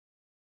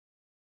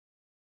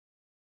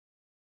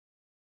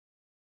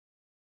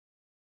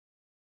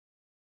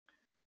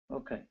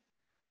Okay,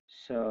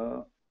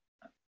 so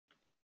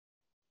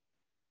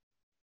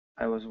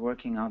I was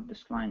working out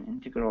this line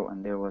integral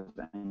and there was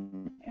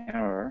an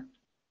error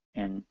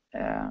in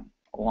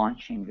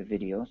launching the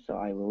video, so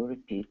I will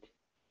repeat.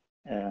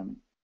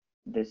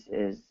 This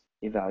is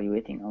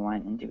evaluating a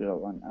line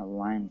integral on a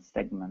line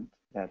segment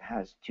that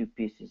has two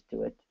pieces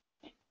to it.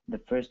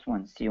 The first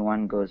one,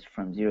 C1, goes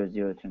from 0,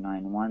 0 to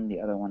 9, 1.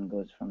 The other one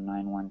goes from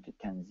 9, 1 to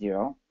 10,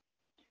 0.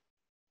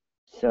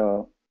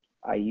 So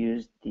I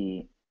used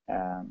the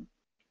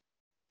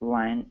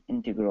line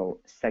integral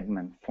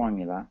segment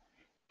formula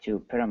to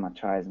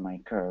parameterize my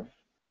curve,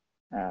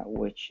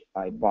 which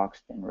I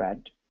boxed in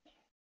red.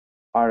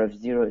 R of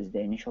 0 is the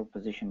initial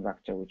position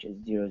vector, which is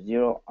 0,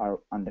 0. R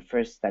on the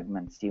first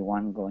segment,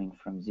 C1, going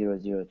from 0,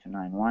 0 to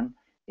 9, 1.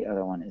 The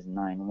other one is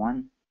 9,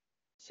 1.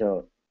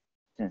 So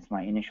since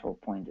my initial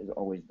point is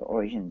always the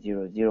origin,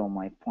 0, 0,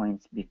 my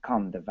points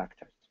become the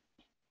vectors.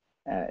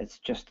 It's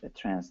just a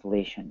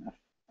translation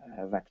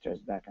of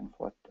vectors back and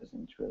forth.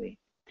 Doesn't really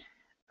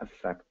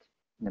affect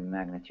the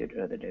magnitude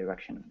or the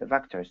direction of the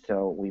vector.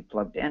 So we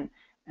plugged in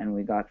and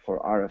we got for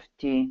R of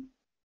t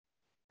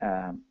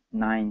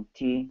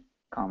 9t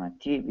comma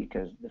t,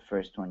 because the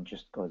first one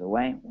just goes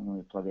away when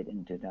we plug it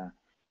into the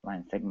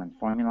line segment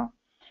formula.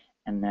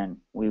 And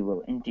then we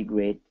will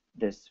integrate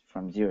this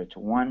from 0 to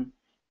 1.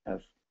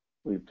 If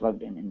we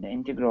plugged in the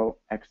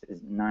integral, x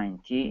is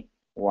 9t,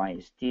 y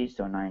is t,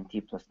 so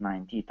 9t plus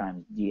 9t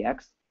times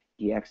dx.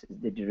 dx is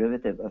the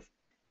derivative of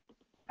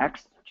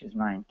x, which is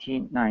 9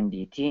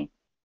 dt,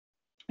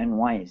 and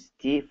y is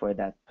t for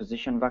that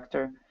position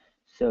vector,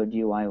 so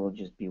dy will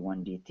just be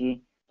 1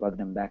 dt. Plug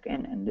them back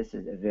in, and this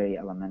is a very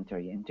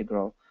elementary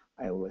integral.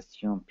 I will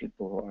assume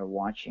people who are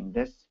watching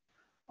this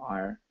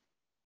are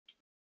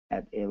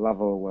at a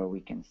level where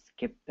we can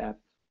skip that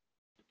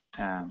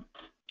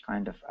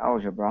kind of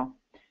algebra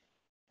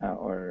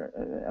or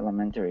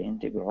elementary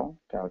integral,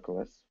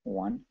 calculus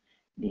 1.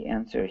 The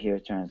answer here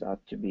turns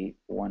out to be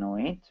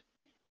 108.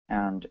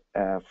 And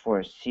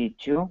for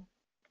C2,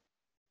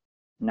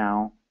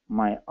 now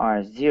my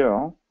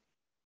R0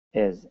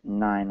 is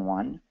 9,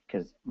 1,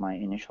 because my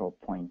initial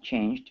point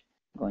changed,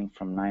 going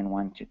from 9,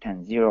 1 to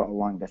 10, 0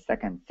 along the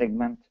second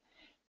segment.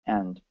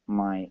 And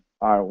my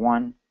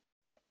R1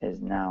 is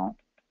now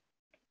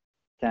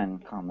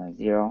 10,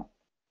 0.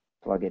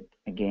 Plug it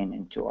again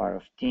into R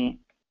of t.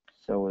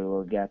 So we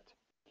will get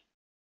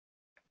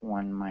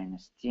 1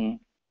 minus t,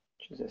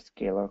 which is a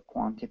scalar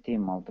quantity,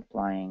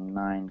 multiplying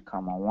 9,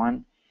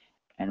 1.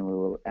 And we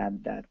will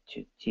add that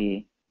to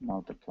t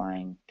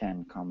multiplying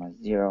 10,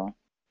 0.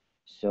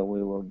 So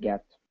we will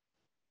get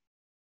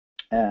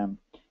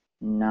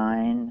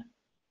 9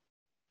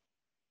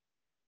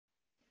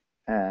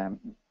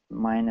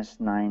 minus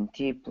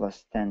 9t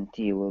plus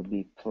 10t will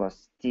be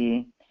plus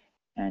t.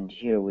 And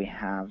here we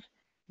have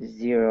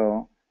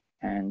 0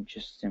 and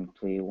just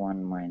simply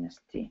 1 minus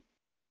t.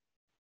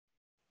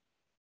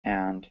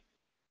 And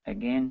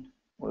again,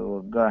 we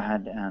will go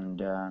ahead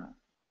and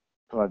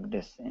plug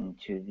this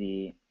into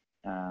the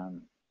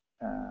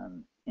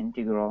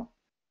integral.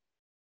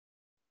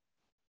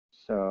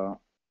 So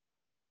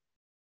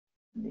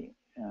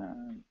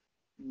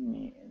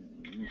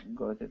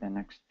go to the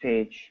next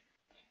page,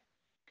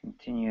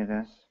 continue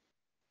this.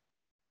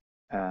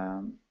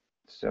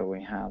 So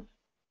we have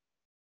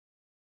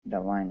the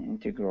line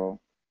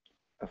integral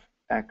of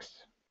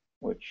x,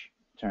 which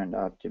turned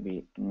out to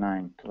be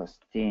 9 plus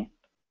t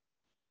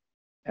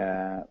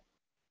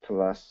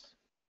plus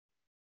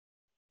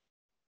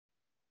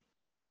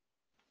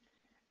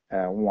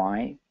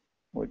y,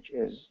 which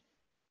is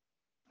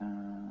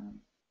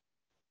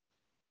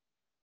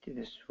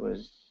this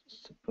was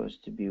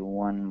supposed to be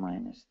 1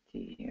 minus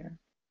t here.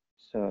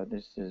 So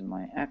this is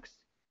my x,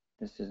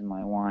 this is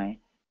my y,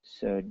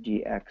 so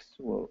dx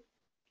will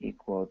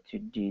equal to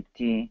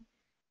dt,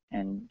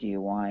 and dy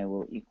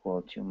will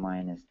equal to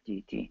minus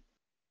dt.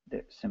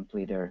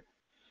 Simply their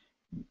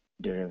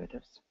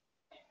derivatives.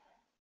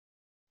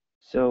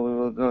 So we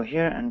will go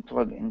here and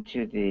plug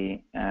into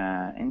the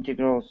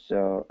integral.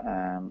 So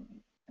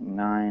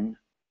 9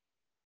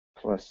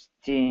 plus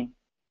t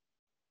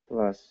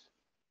plus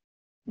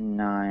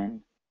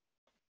 9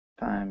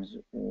 times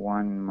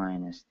 1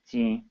 minus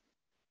t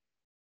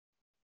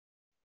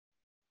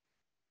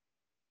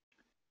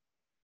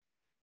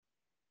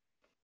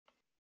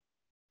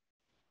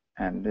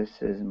and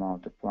this is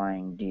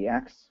multiplying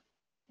dx,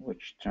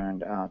 which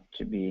turned out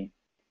to be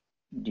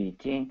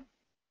dt,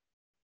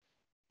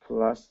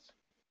 plus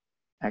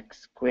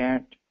x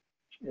squared,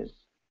 which is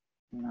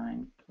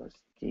 9 plus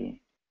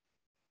t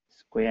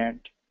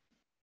squared,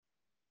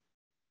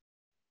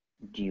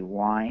 dy,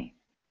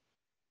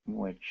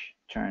 which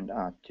turned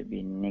out to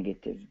be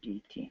negative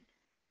dt.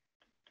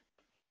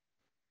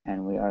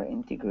 And we are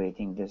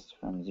integrating this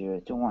from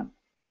 0 to 1.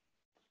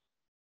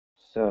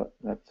 So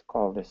let's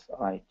call this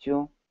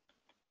I2.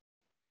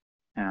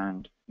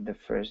 And the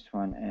first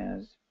one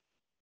is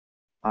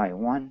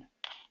I1.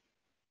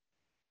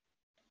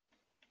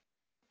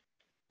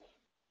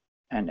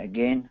 And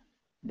again,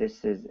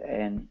 this is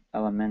an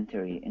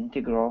elementary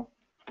integral.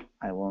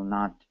 I will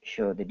not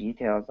show the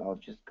details. I'll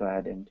just go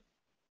ahead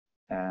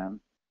and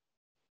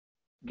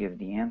give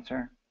the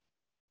answer.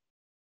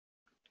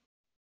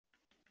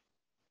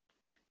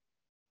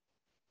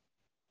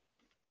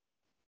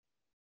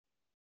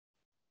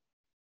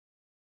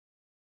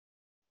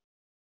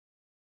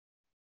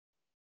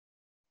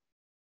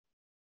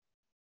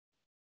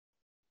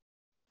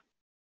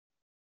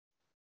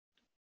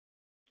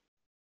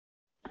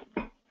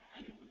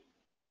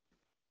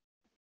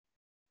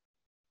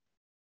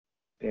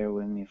 Bear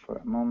with me for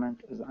a moment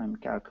as I'm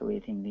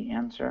calculating the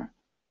answer.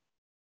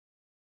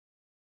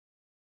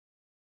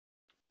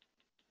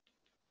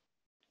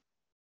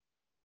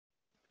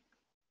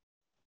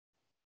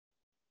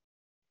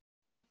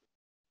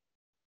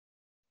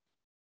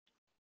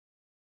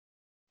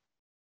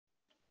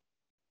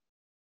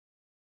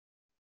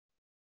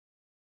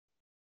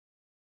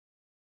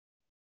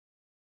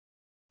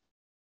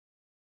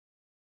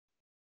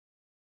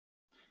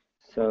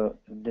 So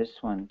this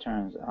one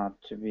turns out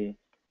to be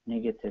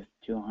negative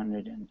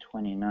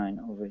 229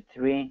 over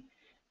 3,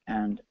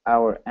 and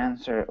our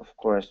answer, of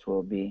course,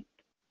 will be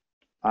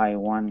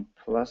I1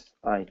 plus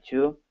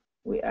I2.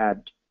 We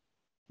add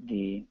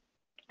the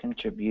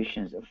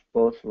contributions of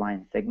both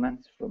line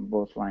segments from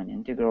both line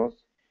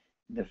integrals.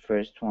 The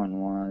first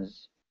one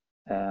was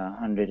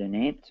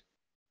 108,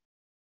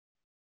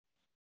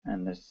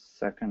 and the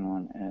second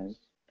one is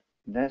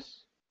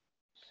this.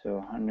 So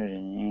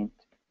 108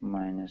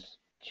 minus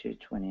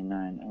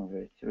 229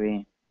 over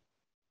 3,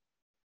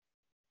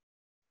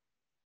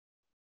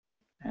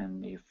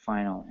 and the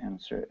final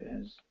answer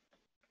is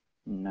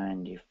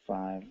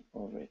 95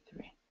 over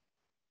 3.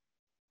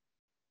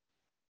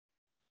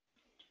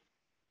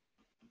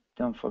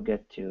 Don't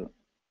forget to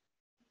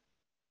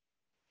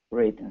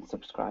rate and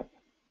subscribe.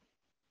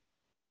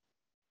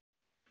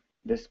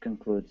 This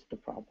concludes the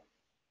problem.